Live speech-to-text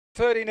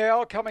30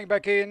 now, coming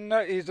back in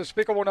is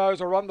Despicable Nose,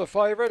 a run the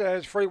favourite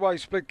as Freeway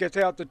Split gets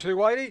out to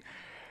 280.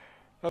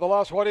 The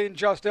last one in,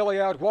 Just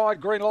Ellie out wide,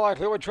 green light,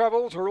 Leeward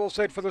Travels are all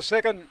set for the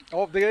second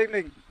of the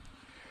evening.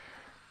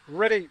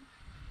 Ready.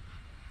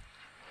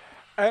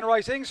 And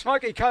racing,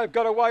 Smoky Cope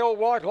got away all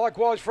white,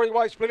 likewise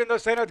Freeway Split in the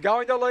centre,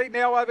 going to lead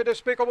now over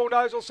Despicable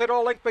Nose, will set a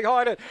length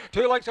behind it.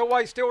 2 lengths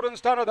away, Stilton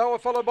Stunner, they were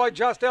followed by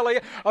Just Ellie,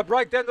 a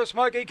break then to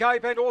Smoky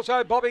Cape and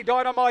also Bobby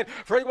Dynamite.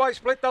 Freeway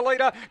Split the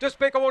leader,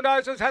 Despicable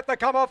Nose has had to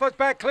come off his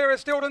back, clear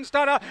as Stilton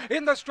Stunner.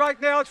 In the straight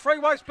now, it's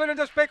Freeway Split and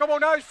Despicable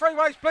Nose.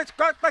 Freeway Split's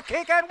got the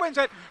kick and wins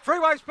it.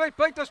 Freeway Split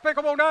beat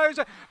Despicable Nose,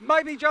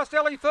 maybe Just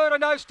Ellie third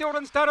and no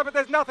Stilton Stunner, but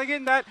there's nothing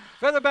in that.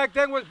 Further back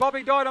then was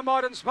Bobby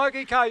Dynamite and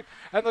Smoky Cape,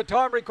 and the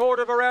time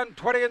recorded of around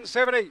 20 and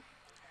 70.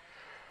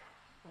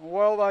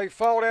 Well, they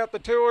fold out the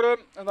two of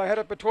them and they had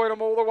it between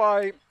them all the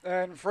way,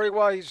 and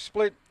Freeway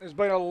Split has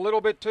been a little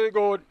bit too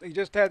good. He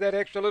just had that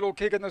extra little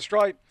kick in the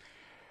straight,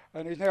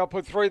 and he's now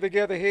put three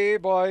together here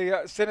by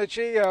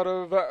Senachi out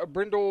of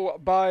Brindle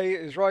Bay,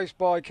 is raced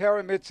by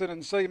Karen Mitson,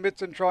 and C.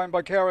 Mitson trained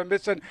by Karen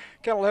Mitson.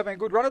 Kennel having a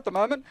good run at the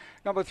moment.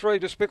 Number 3,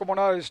 Despicable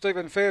Nose,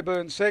 Stephen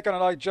Fairburn second,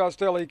 and 8,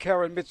 Just Ellie,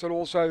 Karen Mitson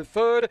also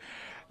third.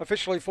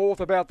 Officially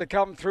fourth, about to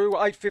come through,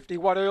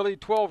 8.51 early,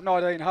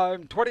 12.19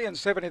 home, 20 and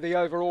 70 the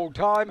overall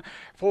time.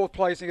 Fourth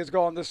placing has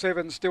gone to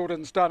 7,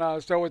 Stilton Stunner.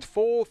 So it's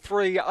 4,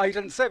 3, 8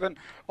 and 7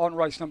 on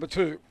race number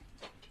 2.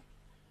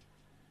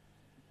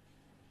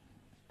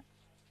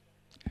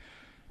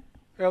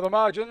 Now the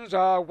margins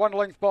are 1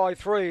 length by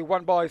 3,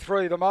 1 by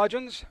 3 the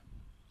margins.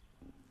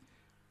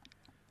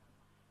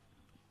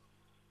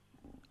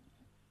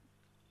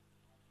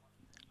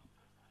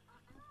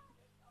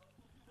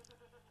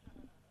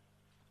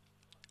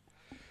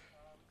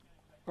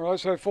 All right,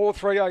 so 4,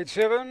 3, 8,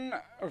 7.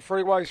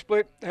 Freeway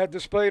Split had the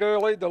speed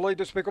early, the lead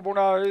Despicable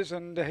Nose,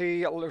 and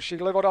she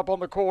levelled up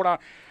on the corner,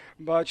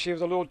 but she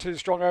was a little too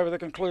strong over the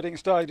concluding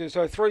stages.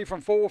 So 3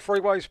 from 4,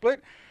 Freeway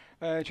Split,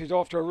 and she's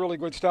off to a really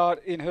good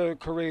start in her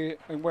career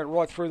and went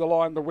right through the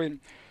line to win.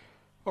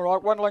 All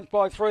right, 1 length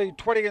by 3,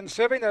 20 and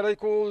 7. That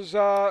equals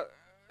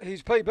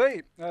his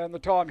PB and the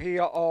time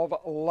here of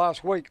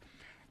last week.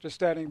 Just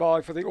standing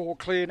by for the all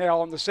clear now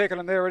on the second,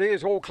 and there it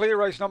is, all clear,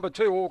 race number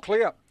 2, all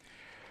clear.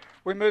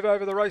 We move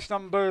over the race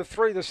number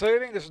 3 this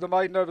evening. This is the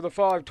maiden over the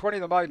 520,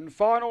 the maiden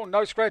final.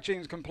 No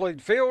scratchings,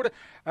 complete field.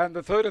 And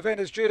the third event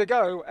is due to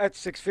go at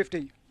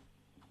 6:50.